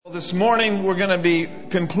This morning we're going to be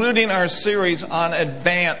concluding our series on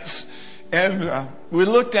advance. And we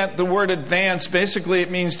looked at the word advance. Basically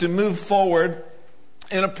it means to move forward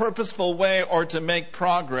in a purposeful way or to make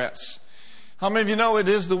progress. How many of you know it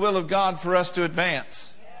is the will of God for us to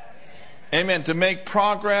advance? Amen. To make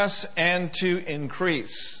progress and to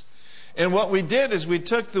increase. And what we did is we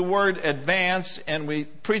took the word advance and we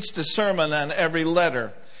preached a sermon on every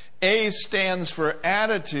letter. A stands for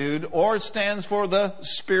attitude, or it stands for the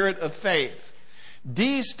spirit of faith.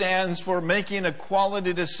 D stands for making a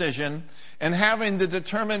quality decision and having the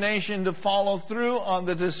determination to follow through on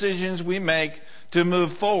the decisions we make to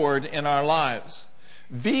move forward in our lives.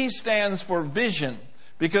 V stands for vision,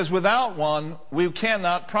 because without one, we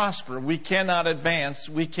cannot prosper, we cannot advance,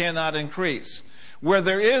 we cannot increase. Where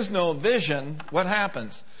there is no vision, what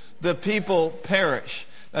happens? The people perish.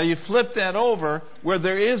 Now you flip that over, where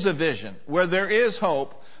there is a vision, where there is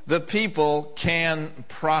hope, the people can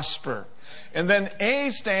prosper. And then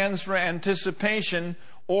A stands for anticipation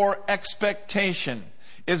or expectation.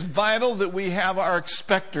 It's vital that we have our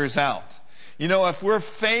expectors out. You know, if we're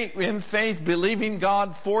in faith, believing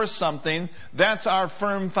God for something, that's our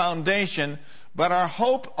firm foundation. But our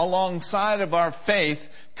hope alongside of our faith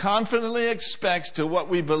confidently expects to what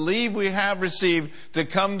we believe we have received to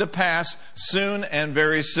come to pass soon and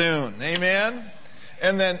very soon. Amen?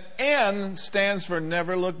 And then N stands for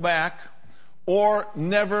never look back or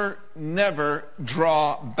never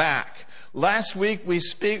draw back. Last week we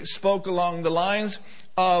spoke along the lines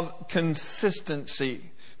of consistency.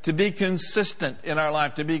 To be consistent in our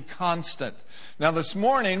life, to be constant. Now this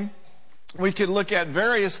morning, we could look at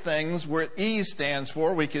various things where E stands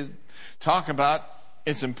for. We could talk about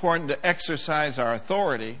it's important to exercise our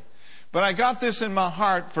authority. But I got this in my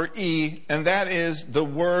heart for E, and that is the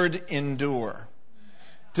word endure.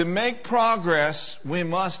 To make progress, we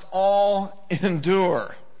must all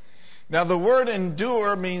endure. Now the word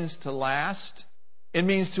endure means to last. It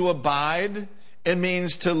means to abide. It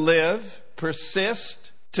means to live,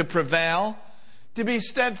 persist, to prevail, to be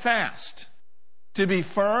steadfast, to be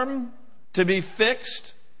firm, to be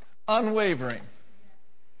fixed, unwavering,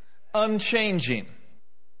 unchanging,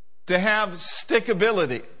 to have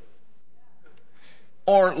stickability,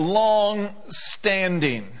 or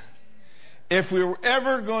long-standing. If we were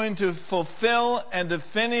ever going to fulfill and to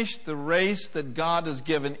finish the race that God has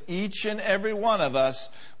given each and every one of us,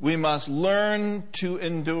 we must learn to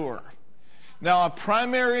endure. Now, a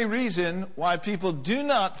primary reason why people do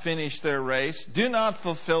not finish their race, do not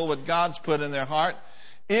fulfill what God's put in their heart,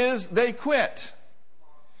 is they quit.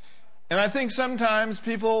 And I think sometimes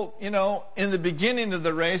people, in the beginning of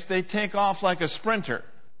the race, they take off like a sprinter.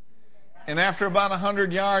 And after about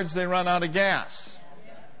 100 yards, they run out of gas.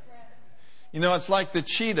 It's like the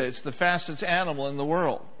cheetah. It's the fastest animal in the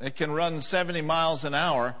world. It can run 70 miles an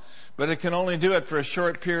hour, but it can only do it for a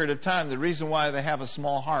short period of time. The reason why they have a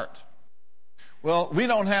small heart. Well, we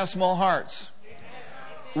don't have small hearts.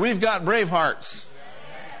 We've got brave hearts.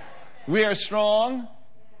 We are strong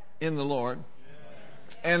in the Lord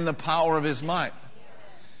and the power of His might.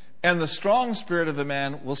 And the strong spirit of the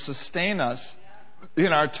man will sustain us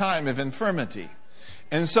in our time of infirmity.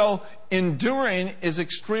 And so enduring is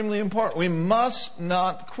extremely important. We must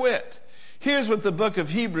not quit. Here's what the book of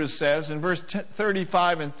Hebrews says in verse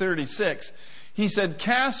 35 and 36. He said,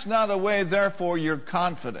 "Cast not away therefore your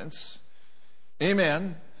confidence."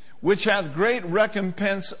 Amen. "Which hath great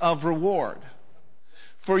recompense of reward.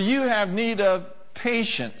 For you have need of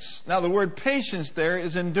patience." Now the word patience there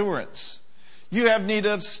is endurance. "You have need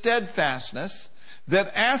of steadfastness,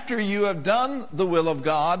 that after you have done the will of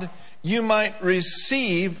God, you might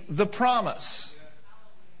receive the promise."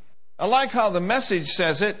 I like how the Message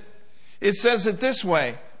says it. It says it this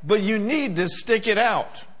way, but you need to stick it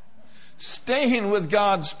out. Staying with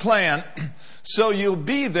God's plan so you'll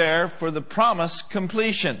be there for the promised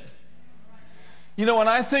completion. When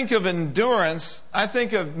I think of endurance, I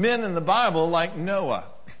think of men in the Bible like Noah.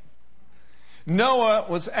 Noah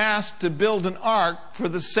was asked to build an ark for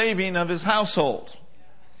the saving of his household.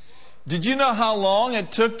 Did you know how long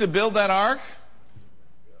it took to build that ark?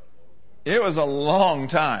 It was a long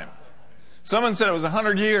time. Someone said it was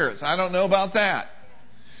 100 years. I don't know about that.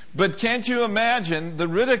 But can't you imagine the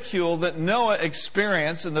ridicule that Noah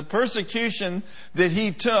experienced and the persecution that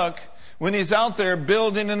he took when he's out there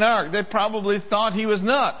building an ark? They probably thought he was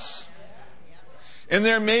nuts. And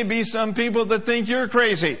there may be some people that think you're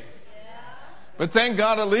crazy. But thank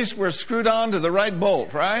God at least we're screwed on to the right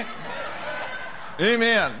bolt, right?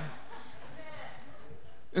 Amen.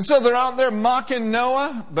 And so they're out there mocking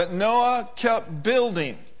Noah, but Noah kept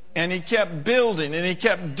building. and he kept building, and he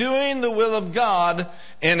kept doing the will of God,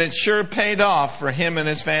 and it sure paid off for him and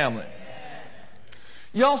his family.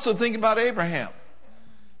 You also think about Abraham.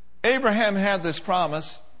 Abraham had this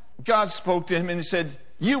promise. God spoke to him and he said,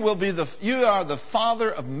 you are the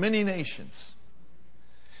father of many nations.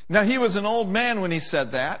 Now, he was an old man when he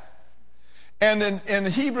said that. And in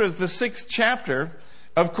Hebrews, the 6th chapter,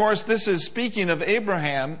 of course, this is speaking of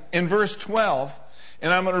Abraham in verse 12.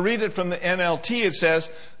 And I'm going to read it from the NLT. It says,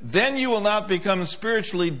 then you will not become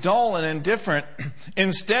spiritually dull and indifferent.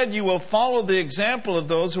 Instead, you will follow the example of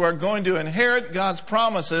those who are going to inherit God's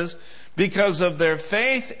promises because of their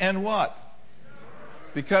faith and what?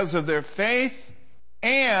 Because of their faith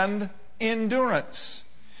and endurance.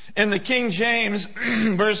 In the King James,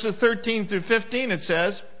 verses 13 through 15, it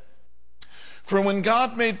says, for when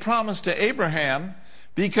God made promise to Abraham,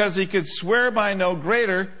 because he could swear by no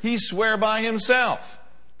greater, he swore by himself.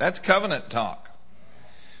 That's covenant talk.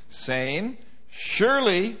 Saying,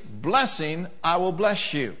 surely blessing, I will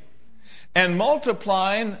bless you. And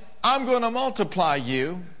multiplying, I'm going to multiply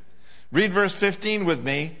you. Read verse 15 with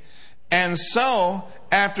me. And so,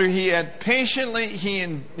 after he had patiently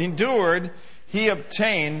endured, he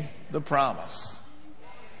obtained the promise.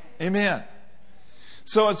 Amen.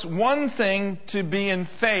 So it's one thing to be in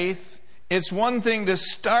faith. It's one thing to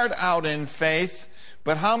start out in faith.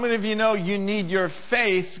 But how many of you know you need your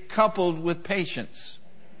faith coupled with patience?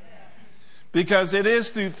 Because it is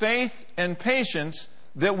through faith and patience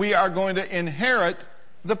that we are going to inherit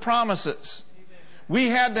the promises. We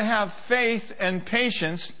had to have faith and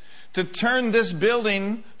patience to turn this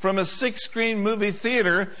building from a 6-screen movie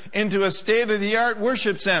theater into a state-of-the-art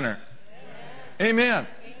worship center. Amen.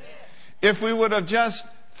 If we would have just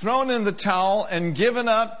thrown in the towel and given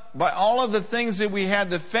up by all of the things that we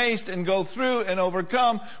had to face and go through and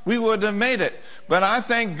overcome, we wouldn't have made it. But I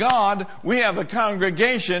thank God we have a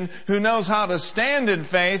congregation who knows how to stand in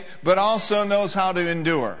faith, but also knows how to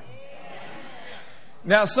endure.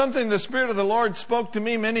 Now, something the Spirit of the Lord spoke to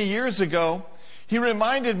me many years ago. He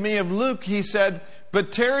reminded me of Luke. He said,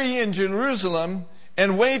 but tarry in Jerusalem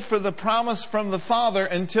and wait for the promise from the Father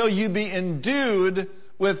until you be endued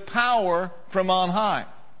with power from on high.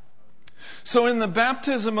 So in the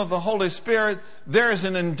baptism of the Holy Spirit, there is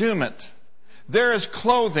an endowment. There is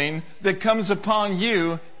clothing that comes upon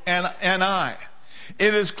you and I.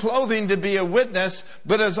 It is clothing to be a witness,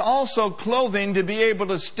 but it's also clothing to be able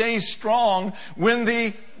to stay strong when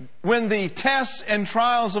the tests and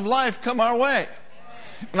trials of life come our way.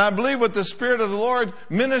 And I believe what the Spirit of the Lord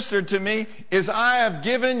ministered to me is, I have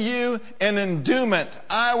given you an endowment.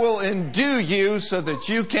 I will endue you so that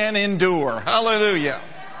you can endure. Hallelujah.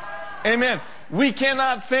 Amen. We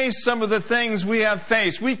cannot face some of the things we have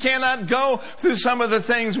faced. We cannot go through some of the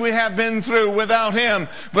things we have been through without Him.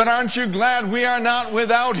 But aren't you glad we are not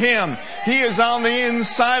without Him? He is on the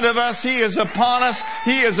inside of us. He is upon us.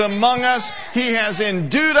 He is among us. He has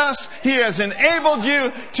endued us. He has enabled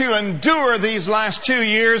you to endure these last 2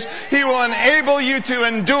 years. He will enable you to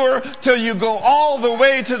endure till you go all the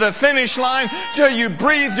way to the finish line, till you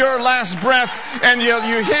breathe your last breath, and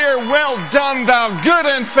you hear, well done, thou good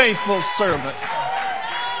and faithful servant.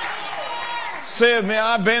 Saith me,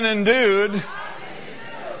 I've been endued,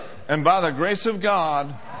 and by the grace of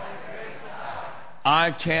God,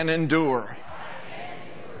 I can endure.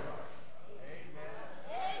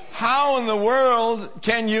 How in the world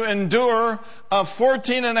can you endure a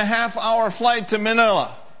 14.5-hour flight to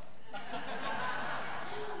Manila?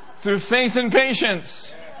 Through faith and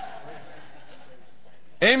patience.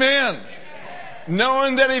 Amen.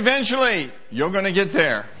 Knowing that eventually you're going to get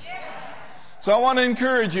there. So I want to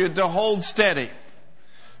encourage you to hold steady.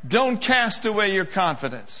 Don't cast away your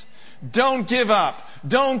confidence. Don't give up.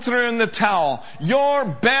 Don't throw in the towel. Your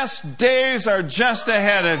best days are just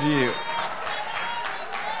ahead of you.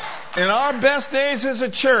 And our best days as a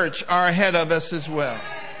church are ahead of us as well.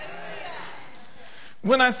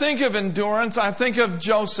 When I think of endurance, I think of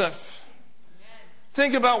Joseph.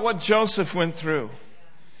 Think about what Joseph went through.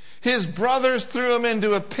 His brothers threw him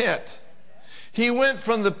into a pit. He went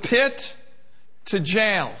from the pit to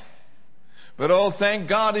jail. But oh, thank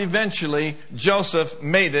God, eventually Joseph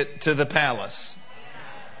made it to the palace.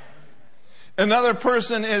 Another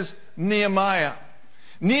person is Nehemiah.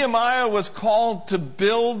 Nehemiah was called to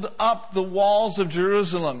build up the walls of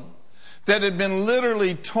Jerusalem that had been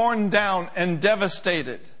literally torn down and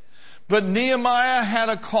devastated. But Nehemiah had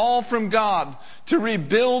a call from God to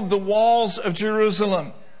rebuild the walls of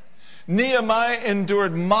Jerusalem. Nehemiah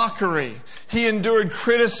endured mockery. He endured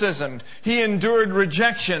criticism. He endured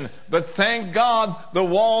rejection. But thank God the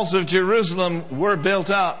walls of Jerusalem were built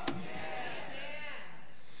up.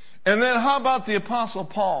 And then how about the Apostle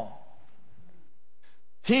Paul?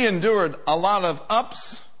 He endured a lot of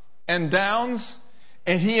ups and downs,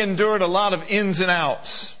 and he endured a lot of ins and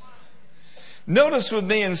outs. Notice with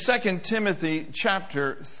me in 2 Timothy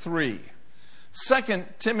chapter 3. 2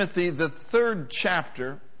 Timothy, the 3rd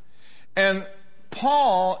chapter. And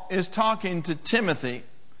Paul is talking to Timothy,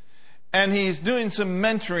 and he's doing some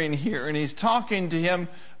mentoring here, and he's talking to him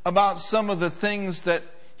about some of the things that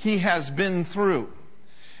he has been through.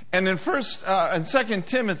 And in 2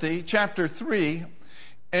 Timothy chapter 3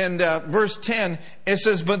 and verse 10, it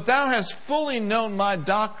says, "But thou hast fully known my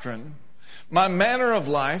doctrine, my manner of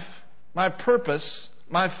life, my purpose,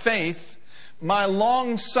 my faith, my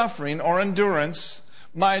long suffering or endurance,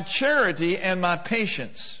 my charity and my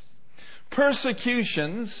patience,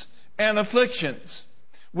 persecutions and afflictions,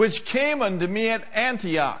 which came unto me at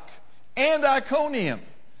Antioch and Iconium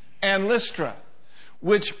and Lystra,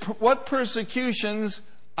 what persecutions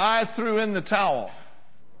I threw in the towel."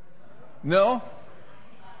 No?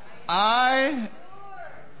 I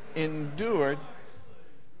endured.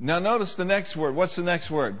 Now notice the next word. What's the next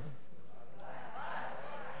word?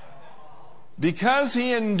 Because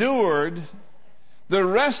he endured, the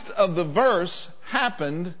rest of the verse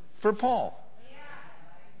happened for Paul.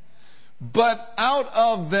 But out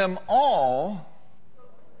of them all,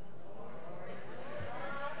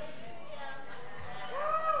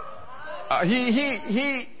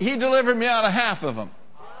 he delivered me out of half of them.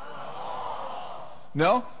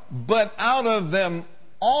 No, but out of them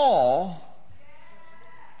all,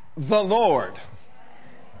 the Lord.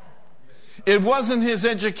 It wasn't his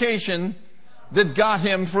education that got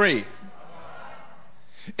him free.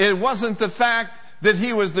 It wasn't the fact that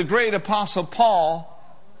he was the great Apostle Paul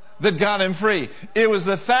that got him free. It was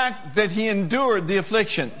the fact that he endured the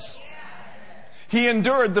afflictions. He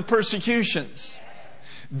endured the persecutions.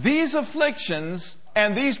 These afflictions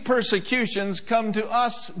and these persecutions come to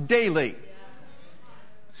us daily.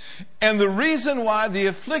 And the reason why the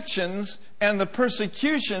afflictions and the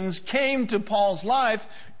persecutions came to Paul's life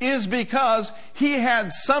is because he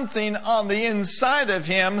had something on the inside of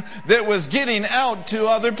him that was getting out to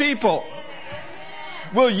other people.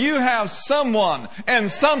 Will you have someone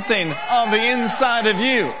and something on the inside of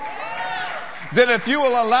you that if you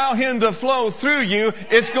will allow him to flow through you,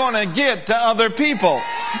 it's going to get to other people.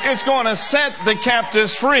 It's going to set the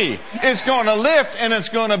captives free. It's going to lift and it's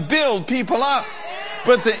going to build people up.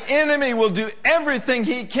 But the enemy will do everything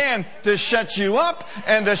he can to shut you up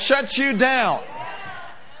and to shut you down.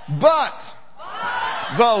 But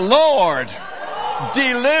the Lord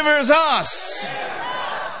delivers us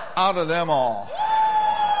out of them all.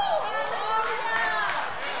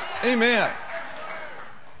 Amen.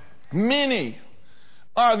 Many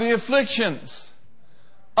are the afflictions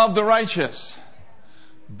of the righteous,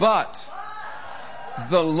 but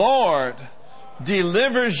the Lord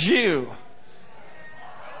delivers you.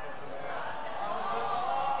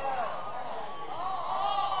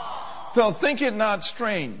 So think it not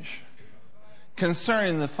strange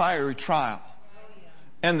concerning the fiery trial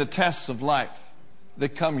and the tests of life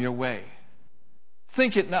that come your way.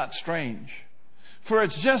 Think it not strange, for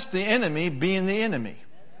it's just the enemy being the enemy.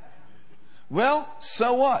 Well,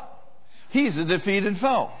 so what? He's a defeated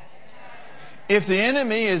foe. If the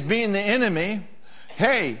enemy is being the enemy,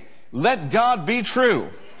 hey, let God be true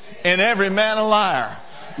and every man a liar.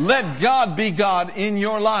 Let God be God in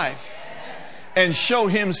your life and show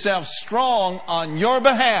himself strong on your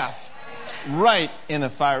behalf right in a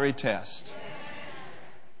fiery test.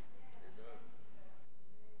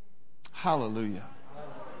 Hallelujah.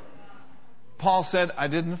 Paul said, I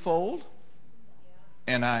didn't fold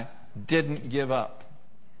and I didn't give up.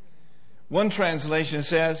 One translation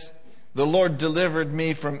says, the Lord delivered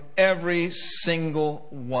me from every single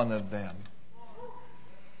one of them.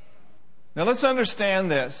 Now let's understand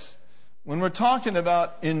this. When we're talking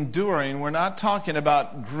about enduring, we're not talking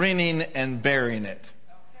about grinning and bearing it.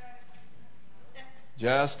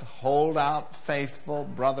 Just hold out, faithful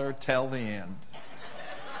brother, till the end.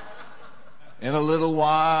 In a little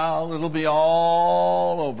while, it'll be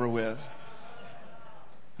all over with.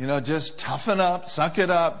 You know, just toughen up, suck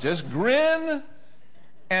it up, just grin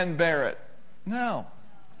and bear it. No.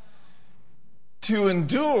 To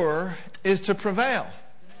endure is to prevail.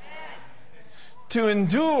 To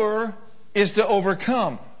endure is to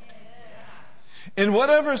overcome. In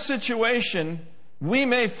whatever situation we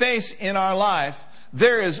may face in our life,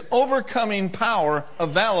 there is overcoming power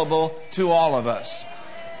available to all of us.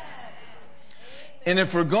 And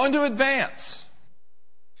if we're going to advance,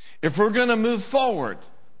 if we're going to move forward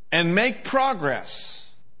and make progress,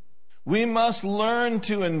 we must learn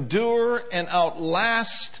to endure and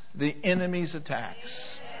outlast the enemy's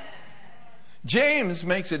attacks. James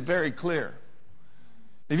makes it very clear.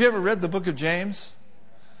 Have you ever read the book of James?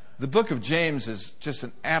 The book of James is just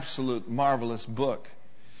an absolute marvelous book.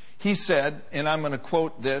 He said, and I'm going to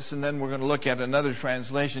quote this, and then we're going to look at another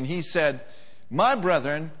translation. He said, "My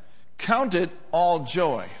brethren, count it all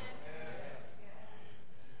joy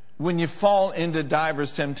when you fall into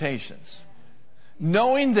divers temptations,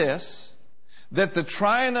 knowing this, that the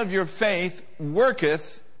trying of your faith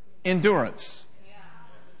worketh endurance."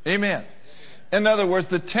 Amen. In other words,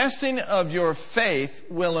 the testing of your faith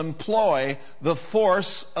will employ the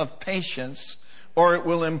force of patience, or it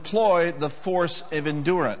will employ the force of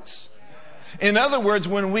endurance. In other words,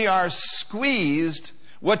 when we are squeezed,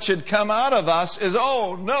 what should come out of us is,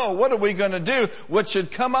 oh no, what are we going to do? What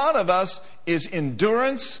should come out of us is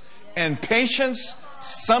endurance and patience,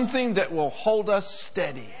 something that will hold us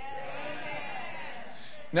steady.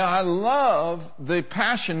 Now, I love the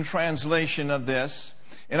Passion translation of this,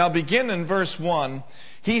 and I'll begin in verse 1.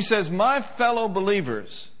 He says, "My fellow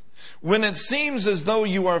believers, when it seems as though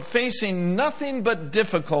you are facing nothing but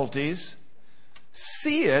difficulties,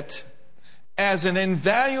 see it as an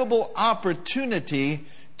invaluable opportunity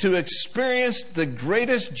to experience the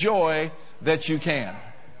greatest joy that you can."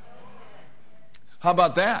 How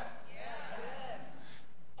about that?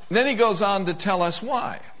 Then he goes on to tell us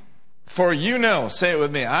why. "For you know," say it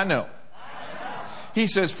with me, I know. He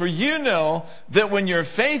says, "For you know that when your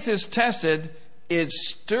faith is tested, it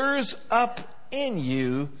stirs up in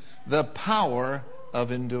you the power of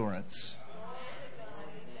endurance.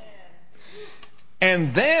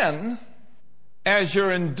 And then, as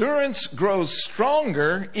your endurance grows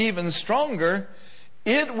stronger, even stronger,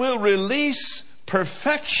 it will release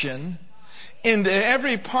perfection into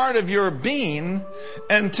every part of your being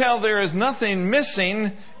until there is nothing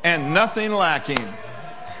missing and nothing lacking."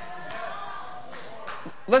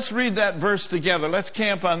 Let's read that verse together. Let's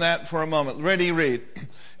camp on that for a moment. Ready, read.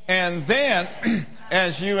 "And then,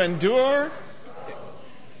 as you endure..."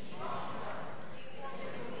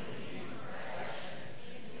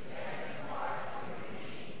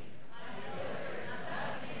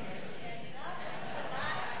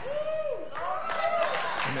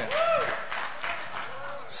 Amen.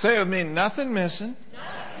 Say with me, nothing missing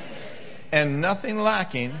and nothing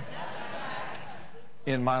lacking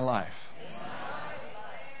in my life.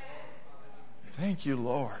 Thank you,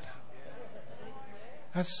 Lord.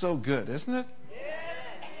 That's so good, isn't it?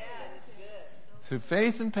 Through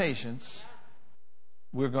faith and patience,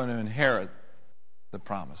 we're going to inherit the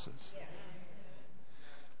promises.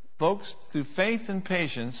 Folks, through faith and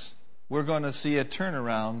patience, we're going to see a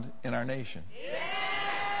turnaround in our nation.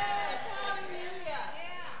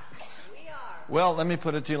 Well, let me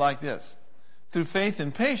put it to you like this. Through faith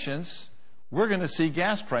and patience, we're going to see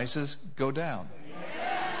gas prices go down.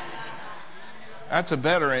 That's a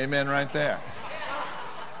better amen right there.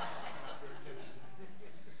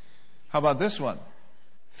 How about this one?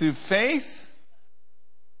 Through faith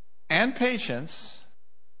and patience,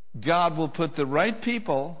 God will put the right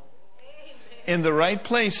people in the right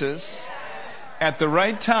places at the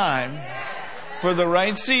right time for the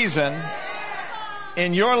right season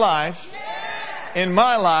in your life, in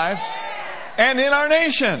my life, and in our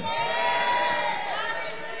nation.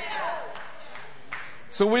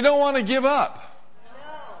 So we don't want to give up.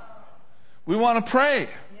 We want to pray.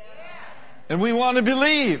 And we want to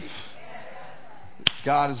believe.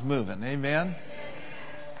 God is moving. Amen.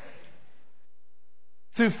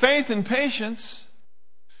 Through faith and patience,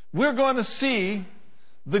 we're going to see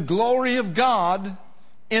the glory of God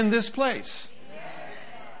in this place.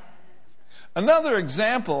 Another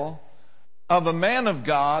example of a man of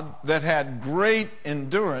God that had great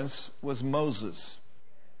endurance was Moses.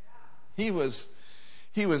 He was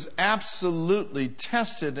absolutely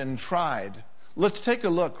tested and tried. Let's take a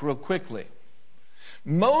look real quickly.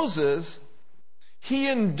 Moses, he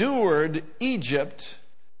endured Egypt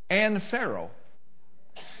and Pharaoh.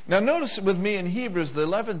 Now notice with me in Hebrews, the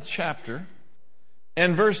 11th chapter,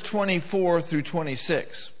 and verse 24 through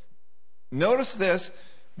 26. Notice this,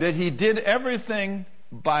 that he did everything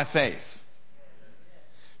by faith.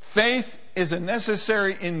 Faith is a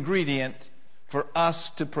necessary ingredient for us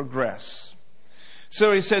to progress.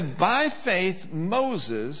 So he said, by faith,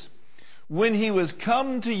 Moses, when he was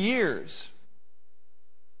come to years,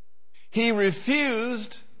 he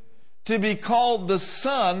refused to be called the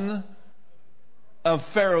son of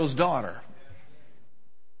Pharaoh's daughter.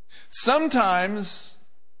 Sometimes,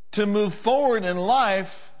 to move forward in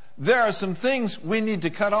life, there are some things we need to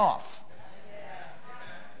cut off.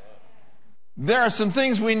 There are some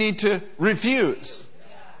things we need to refuse.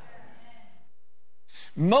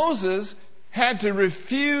 Moses, had to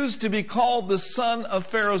refuse to be called the son of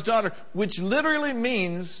Pharaoh's daughter, which literally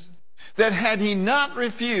means that had he not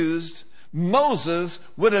refused, Moses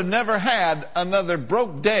would have never had another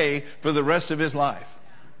broke day for the rest of his life.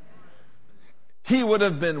 He would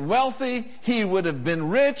have been wealthy, he would have been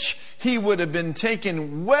rich, he would have been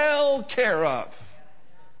taken well care of.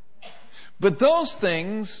 But those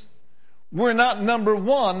things were not number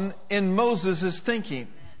one in Moses' thinking.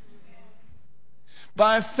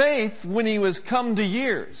 By faith, when he was come to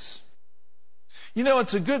years. You know,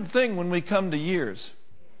 it's a good thing when we come to years.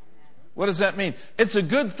 What does that mean? It's a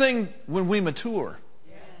good thing when we mature.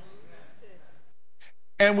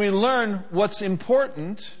 And we learn what's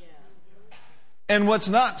important and what's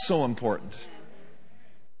not so important.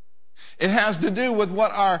 It has to do with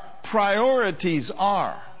what our priorities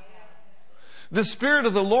are. The Spirit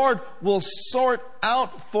of the Lord will sort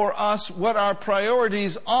out for us what our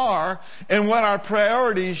priorities are and what our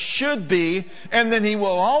priorities should be, and then He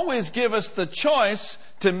will always give us the choice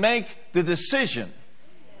to make the decision,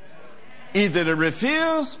 either to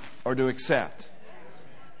refuse or to accept.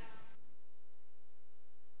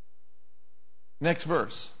 Next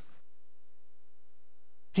verse.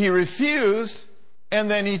 He refused and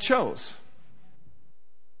then he chose.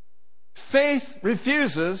 Faith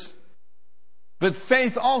refuses, but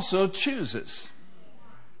faith also chooses.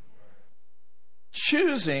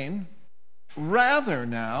 Choosing rather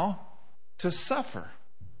now to suffer.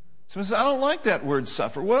 Someone says, I don't like that word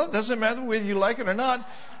suffer. Well, it doesn't matter whether you like it or not.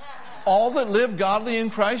 All that live godly in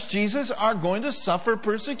Christ Jesus are going to suffer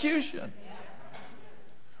persecution.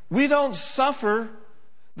 We don't suffer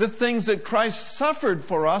the things that Christ suffered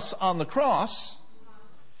for us on the cross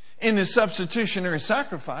in His substitutionary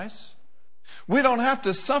sacrifice. We don't have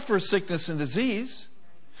to suffer sickness and disease.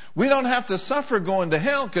 We don't have to suffer going to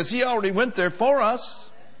hell because He already went there for us.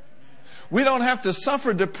 We don't have to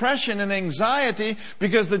suffer depression and anxiety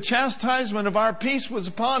because the chastisement of our peace was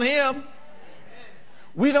upon Him.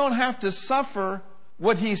 We don't have to suffer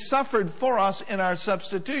what He suffered for us in our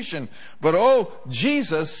substitution. But oh,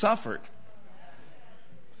 Jesus suffered.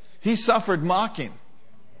 He suffered mocking.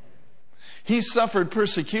 He suffered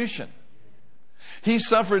persecution. He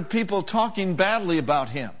suffered people talking badly about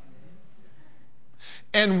Him.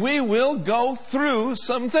 And we will go through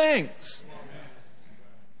some things.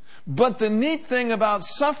 But the neat thing about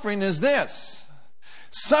suffering is this.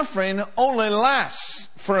 Suffering only lasts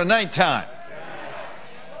for a nighttime.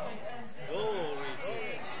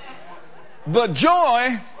 But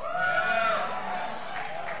joy,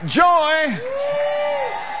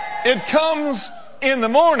 it comes in the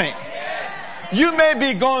morning. You may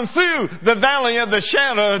be going through the valley of the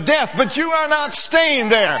shadow of death, but you are not staying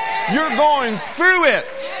there. You're going through it.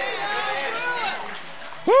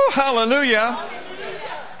 Woo, hallelujah.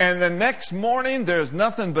 And the next morning, there's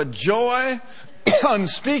nothing but joy,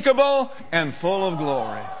 unspeakable and full of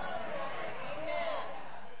glory.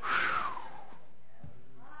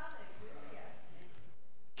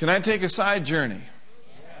 Can I take a side journey?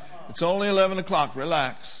 It's only 11 o'clock.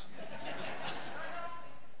 Relax.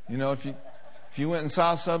 You know, if you went and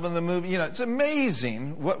saw some of the movie, you know, it's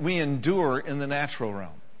amazing what we endure in the natural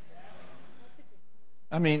realm.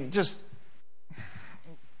 I mean, just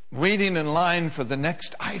waiting in line for the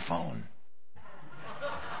next iPhone.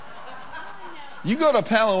 You go to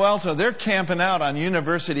Palo Alto, they're camping out on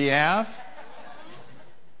University Ave.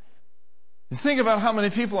 You think about how many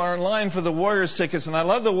people are in line for the Warriors tickets, and I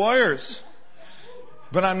love the Warriors.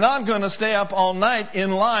 But I'm not going to stay up all night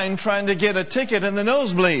in line trying to get a ticket in the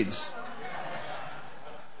nosebleeds.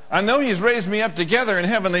 I know He's raised me up together in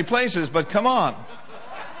heavenly places, but come on.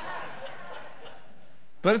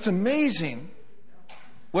 But it's amazing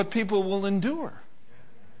what people will endure.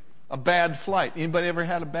 A bad flight. Anybody ever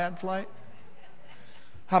had a bad flight?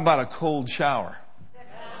 How about a cold shower?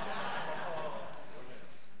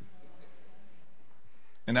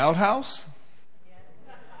 An outhouse?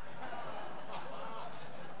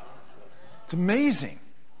 It's amazing.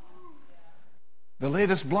 The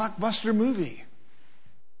latest blockbuster movie.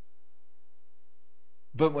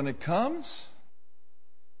 But when it comes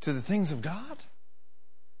to the things of God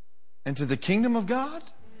and to the kingdom of God,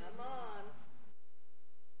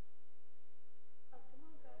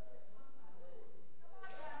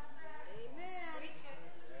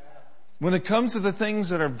 when it comes to the things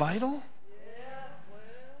that are vital,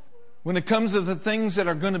 when it comes to the things that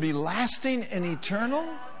are going to be lasting and eternal,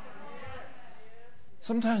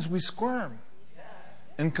 sometimes we squirm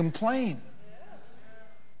and complain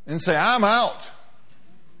and say, I'm out.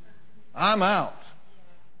 I'm out.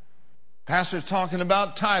 Pastor's talking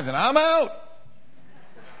about tithing. I'm out.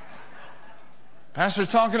 Pastor's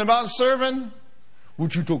talking about serving.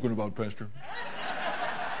 What you talking about, Pastor?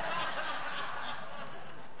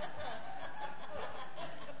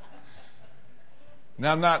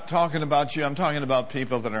 Now, I'm not talking about you. I'm talking about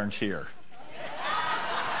people that aren't here.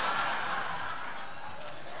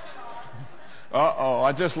 Uh-oh,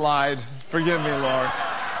 I just lied. Forgive me, Lord.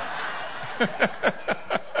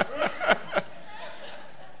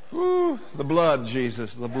 Whew, the blood,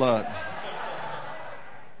 Jesus, the blood.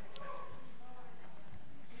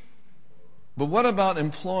 But what about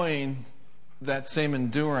employing that same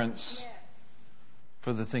endurance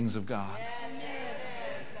for the things of God?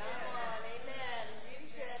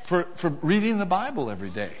 For reading the Bible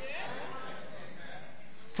every day.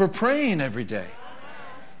 For praying every day.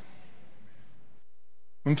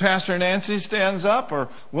 When Pastor Nancy stands up or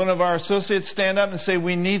one of our associates stand up and say,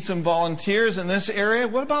 we need some volunteers in this area,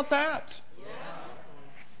 what about that?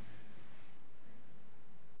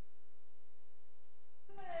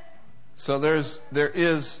 So there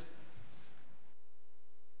is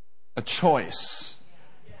a choice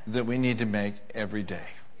that we need to make every day.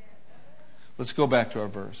 Let's go back to our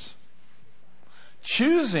verse.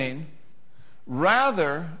 Choosing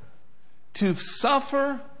rather to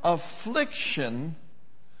suffer affliction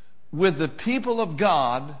with the people of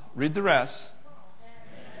God, read the rest.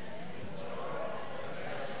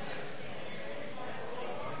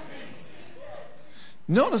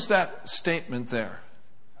 Notice that statement there.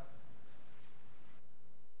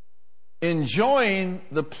 Enjoying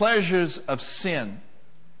the pleasures of sin.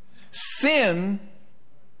 Sin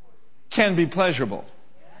can be pleasurable.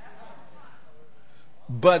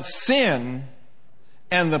 But sin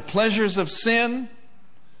and the pleasures of sin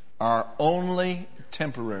are only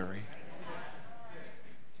temporary.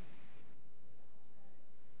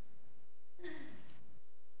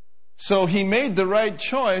 So he made the right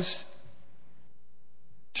choice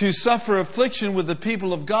to suffer affliction with the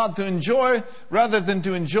people of God, to enjoy, rather than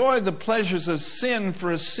to enjoy the pleasures of sin for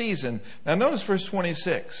a season. Now notice verse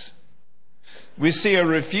 26. We see a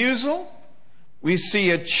refusal, we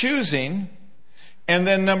see a choosing, and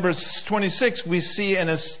then number 26, we see an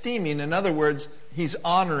esteeming. In other words, he's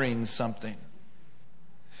honoring something.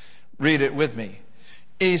 Read it with me.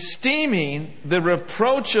 Esteeming the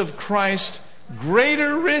reproach of Christ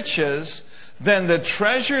greater riches than the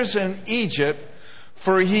treasures in Egypt,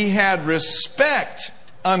 for he had respect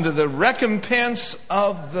unto the recompense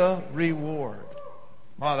of the reward.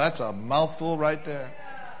 Wow, that's a mouthful right there.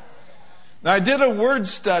 Now, I did a word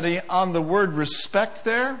study on the word respect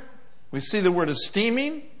there. We see the word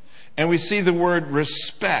esteeming, and we see the word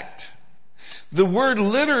respect. The word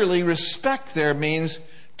literally respect there means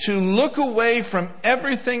to look away from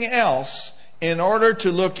everything else in order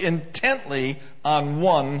to look intently on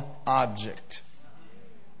one object.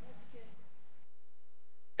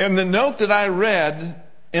 And the note that I read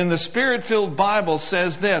in the Spirit-filled Bible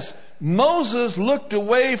says this: Moses looked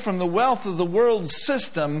away from the wealth of the world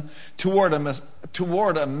system toward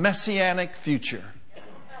a messianic future.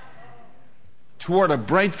 Toward a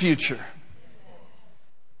bright future.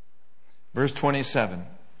 Verse 27.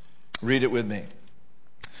 Read it with me.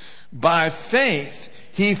 By faith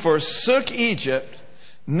he forsook Egypt,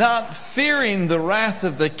 not fearing the wrath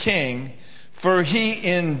of the king, for he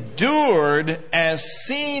endured as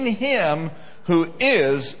seeing him who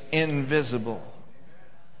is invisible.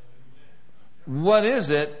 What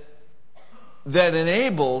is it that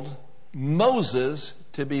enabled Moses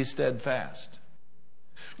to be steadfast?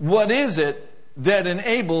 What is it that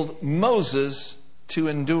enabled Moses to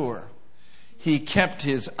endure? He kept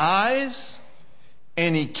his eyes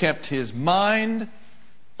and he kept his mind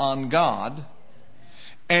on God,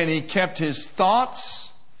 and he kept his thoughts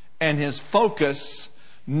and his focus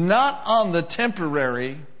not on the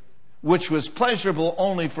temporary, which was pleasurable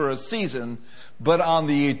only for a season, but on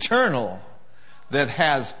the eternal that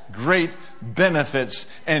has great benefits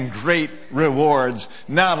and great rewards,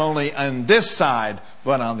 not only on this side,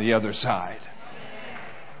 but on the other side.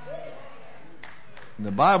 And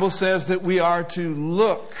the Bible says that we are to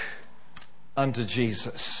look unto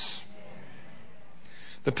Jesus.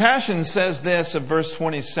 The Passion says this of verse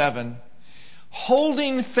 27,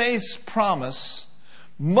 holding faith's promise,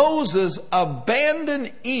 Moses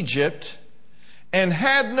abandoned Egypt and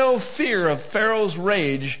had no fear of Pharaoh's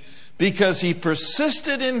rage, because he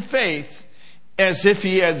persisted in faith as if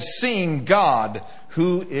he had seen God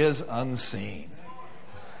who is unseen.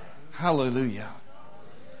 Hallelujah.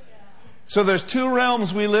 So there's two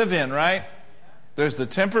realms we live in, right? There's the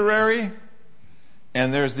temporary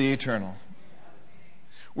and there's the eternal.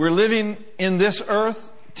 We're living in this earth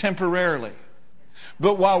temporarily.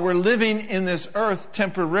 But while we're living in this earth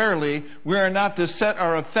temporarily, we are not to set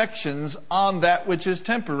our affections on that which is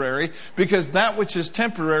temporary, because that which is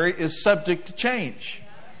temporary is subject to change.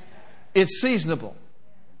 It's seasonable.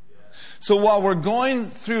 So while we're going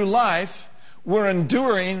through life, we're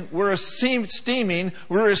enduring, we're esteeming,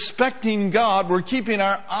 we're respecting God, we're keeping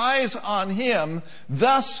our eyes on Him.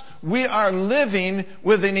 Thus, we are living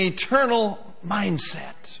with an eternal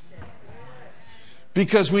mindset.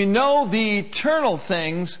 Because we know the eternal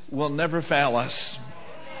things will never fail us.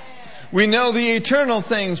 We know the eternal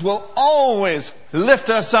things will always lift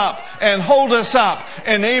us up and hold us up,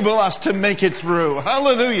 enable us to make it through.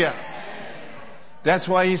 Hallelujah. That's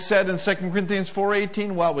why he said in 2 Corinthians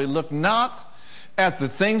 4:18, while we look not at the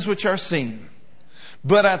things which are seen,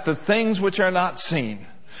 but at the things which are not seen.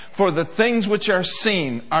 For the things which are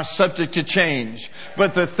seen are subject to change,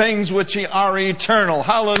 but the things which are eternal,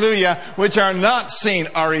 hallelujah, which are not seen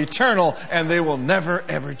are eternal, and they will never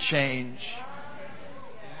ever change.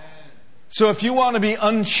 So if you want to be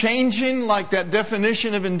unchanging, like that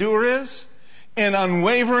definition of endure is, and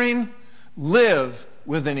unwavering, live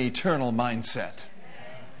with an eternal mindset.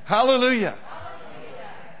 Hallelujah.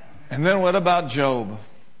 And then what about Job?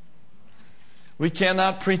 We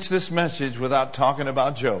cannot preach this message without talking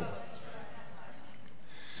about Job.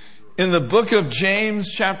 In the book of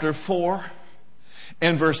James, chapter 4,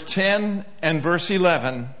 and verse 10 and verse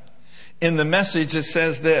 11, in the Message it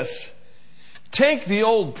says this: take the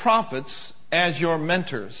old prophets as your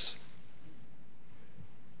mentors.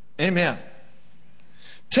 Amen.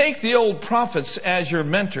 Take the old prophets as your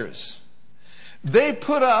mentors. They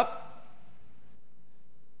put up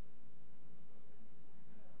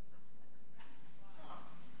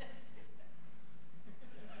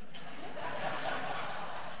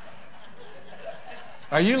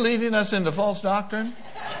Are you leading us into false doctrine?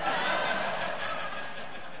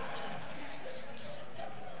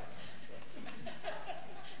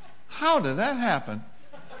 How did that happen?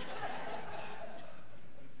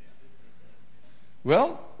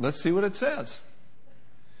 Well, let's see what it says.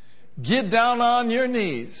 Get down on your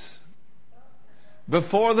knees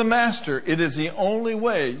before the Master. It is the only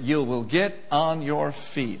way you will get on your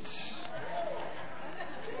feet.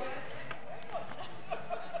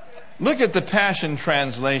 Look at the Passion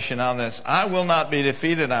Translation on this. I will not be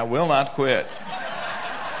defeated. I will not quit.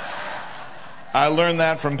 I learned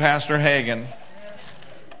that from Pastor Hagen.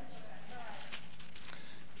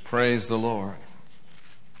 Praise the Lord.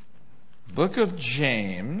 Book of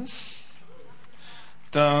James.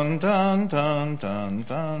 Dun, dun, dun, dun,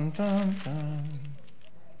 dun, dun, dun.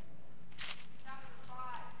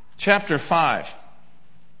 Chapter 5.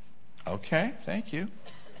 Okay, thank you.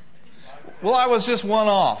 Well, I was just one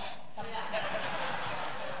off.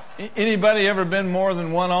 Anybody ever been more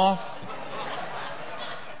than one off?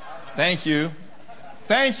 Thank you.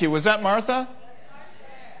 Thank you. Was that Martha?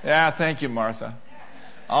 Yeah, thank you, Martha.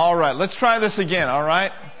 All right, let's try this again, all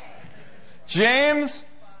right? James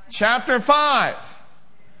chapter 5,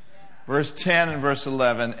 verse 10 and verse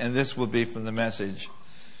 11, and this will be from the Message.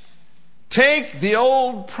 Take the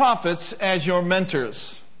old prophets as your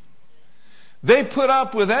mentors. They put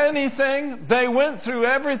up with anything, they went through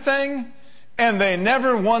everything, and they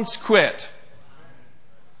never once quit.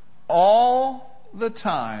 All the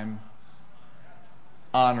time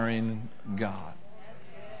honoring God.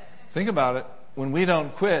 Think about it. When we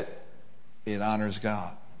don't quit, it honors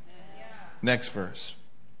God. Next verse.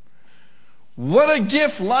 What a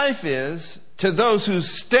gift life is to those who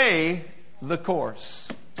stay the course.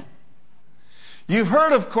 You've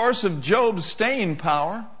heard, of course, of Job's staying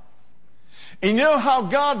power. And you know how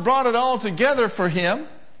God brought it all together for him.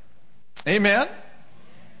 Amen.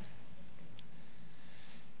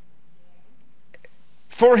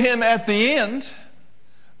 For him at the end,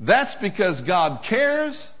 that's because God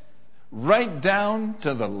cares right down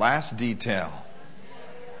to the last detail.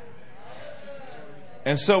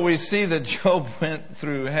 And so we see that Job went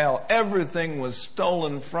through hell. Everything was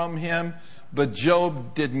stolen from him, but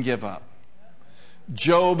Job didn't give up.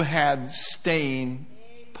 Job had staying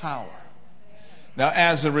power. Now,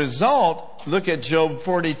 as a result, look at Job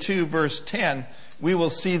 42, verse 10. We will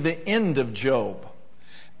see the end of Job.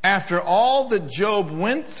 After all that Job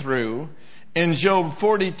went through, in Job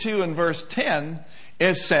 42 and verse 10,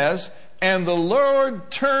 it says, and the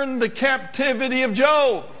Lord turned the captivity of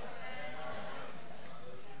Job.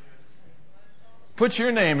 Put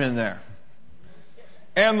your name in there.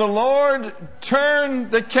 And the Lord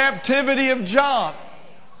turned the captivity of John.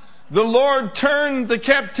 The Lord turned the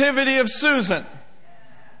captivity of Susan.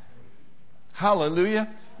 Hallelujah.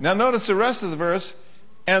 Now notice the rest of the verse.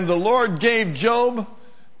 And the Lord gave Job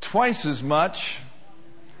twice as much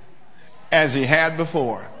as he had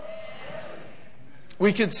before.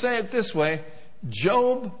 We could say it this way: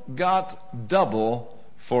 Job got double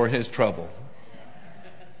for his trouble.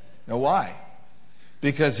 Now why?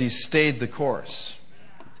 Because he stayed the course.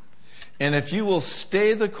 And if you will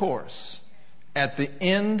stay the course, at the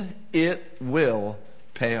end it will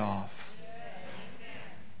pay off.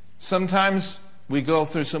 Sometimes we go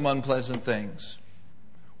through some unpleasant things.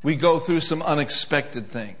 We go through some unexpected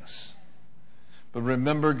things. But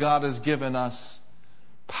remember, God has given us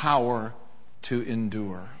power to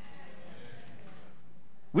endure.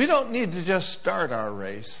 We don't need to just start our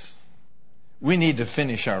race. We need to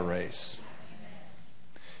finish our race.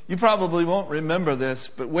 You probably won't remember this,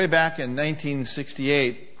 but way back in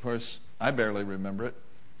 1968, of course, I barely remember it.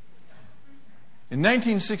 In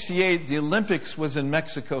 1968, the Olympics was in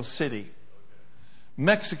Mexico City.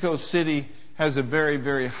 Mexico City has a very,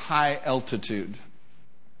 very high altitude.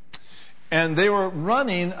 And they were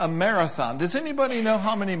running a marathon. Does anybody know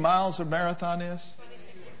how many miles a marathon is?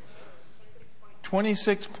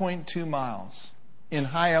 26.2 miles in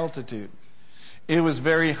high altitude. It was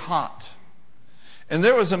very hot. And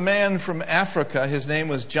there was a man from Africa. His name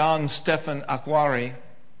was John Stephen Akhwari.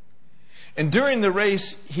 And during the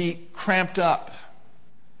race, he cramped up.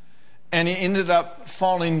 And he ended up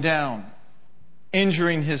falling down,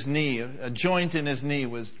 injuring his knee. A joint in his knee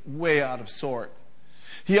was way out of sort.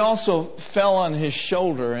 He also fell on his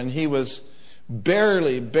shoulder, and he was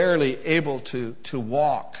barely able to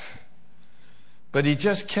walk. But he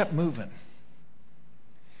just kept moving.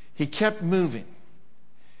 He kept moving.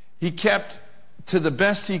 He kept, to the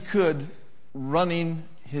best he could, running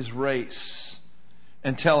his race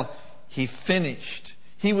until he finished.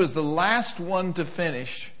 He was the last one to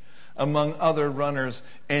finish among other runners,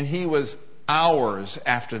 and he was hours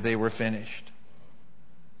after they were finished.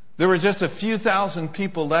 There were just a few thousand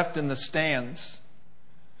people left in the stands.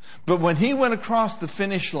 But when he went across the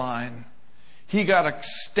finish line, he got a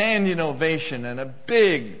standing ovation and a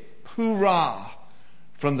big hoorah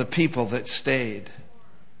from the people that stayed.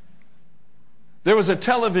 There was a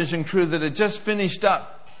television crew that had just finished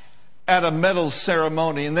up at a medal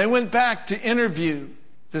ceremony, and they went back to interview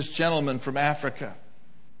this gentleman from Africa.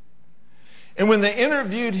 And when they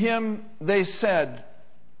interviewed him, they said,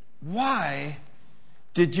 "Why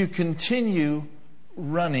did you continue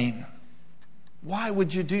running? Why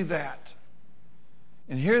would you do that?"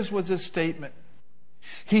 And here's was his statement.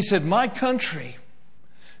 He said, "My country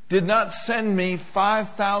did not send me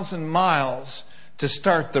 5,000 miles to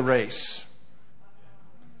start the race.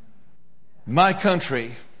 My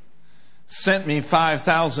country sent me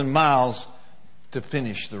 5,000 miles to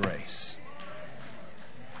finish the race."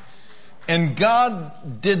 And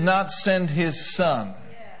God did not send His Son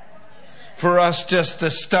for us just to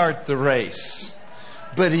start the race,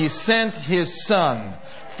 but He sent His Son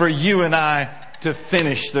for you and I to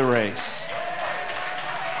finish the race.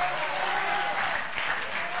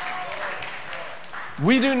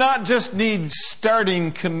 We do not just need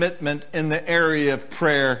starting commitment in the area of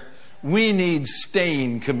prayer. We need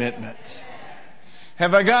staying commitment.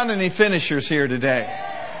 Have I got any finishers here today?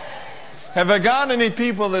 Have I got any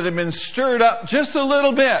people that have been stirred up just a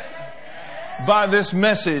little bit by this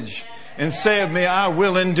message and say of me, "I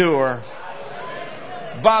will endure.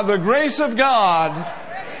 By the grace of God,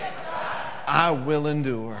 I will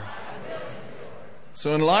endure."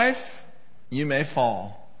 So in life, you may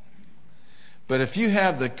fall. But if you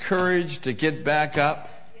have the courage to get back up,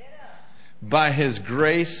 by His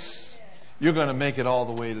grace, you're going to make it all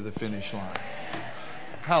the way to the finish line.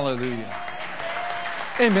 Hallelujah.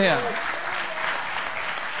 Amen.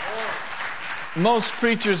 Most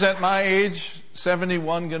preachers at my age,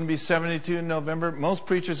 71, going to be 72 in November, most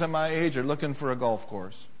preachers at my age are looking for a golf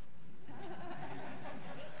course.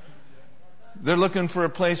 They're looking for a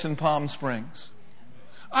place in Palm Springs.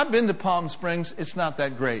 I've been to Palm Springs. It's not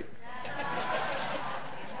that great.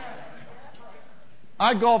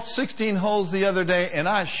 I golfed 16 holes the other day, and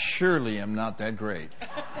I surely am not that great.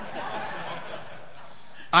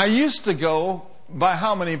 I used to go by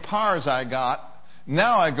how many pars I got.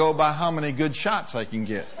 Now I go by how many good shots I can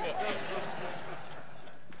get.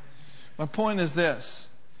 My point is this.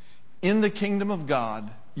 In the kingdom of God,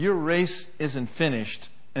 your race isn't finished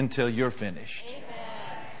until you're finished.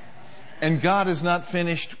 And God is not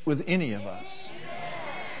finished with any of us.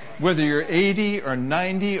 Whether you're 80 or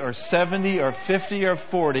 90 or 70 or 50 or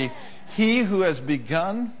 40, He who has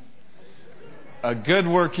begun a good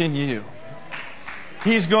work in you,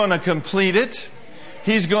 He's going to complete it.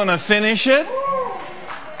 He's going to finish it.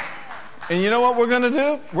 And you know what we're going to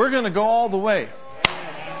do? We're going to go all the way.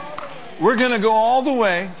 We're going to go all the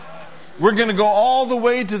way. We're going to go all the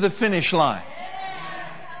way to the finish line.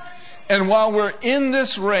 And while we're in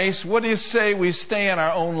this race, what do you say we stay in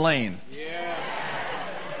our own lane?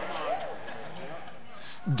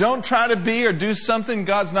 Don't try to be or do something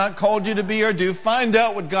God's not called you to be or do. Find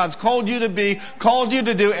out what God's called you to be, called you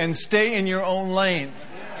to do, and stay in your own lane.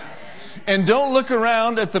 And don't look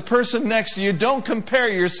around at the person next to you. Don't compare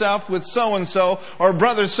yourself with so-and-so or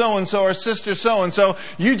brother so-and-so or sister so-and-so.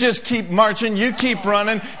 You just keep marching. You keep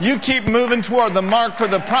running. You keep moving toward the mark for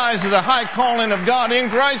the prize of the high calling of God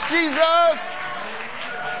in Christ Jesus.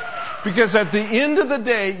 Because at the end of the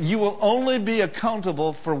day, you will only be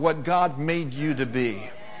accountable for what God made you to be.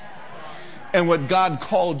 And what God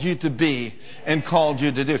called you to be and called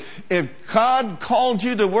you to do. If God called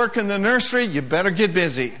you to work in the nursery, you better get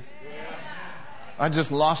busy. I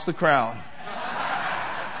just lost the crowd.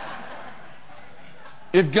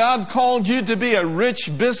 If God called you to be a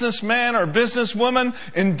rich businessman or businesswoman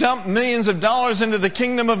and dump millions of dollars into the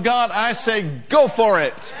kingdom of God, I say go for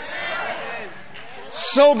it.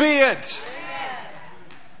 So be it.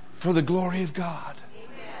 For the glory of God.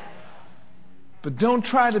 But don't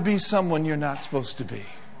try to be someone you're not supposed to be.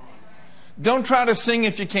 Don't try to sing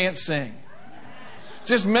if you can't sing.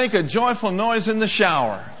 Just make a joyful noise in the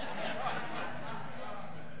shower.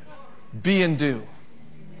 Be and do.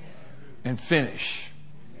 And finish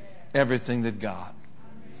everything that God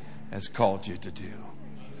has called you to do.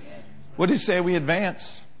 What do you say we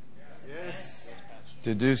advance? Yes.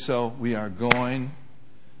 To do so, we are going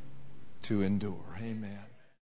to endure. Amen.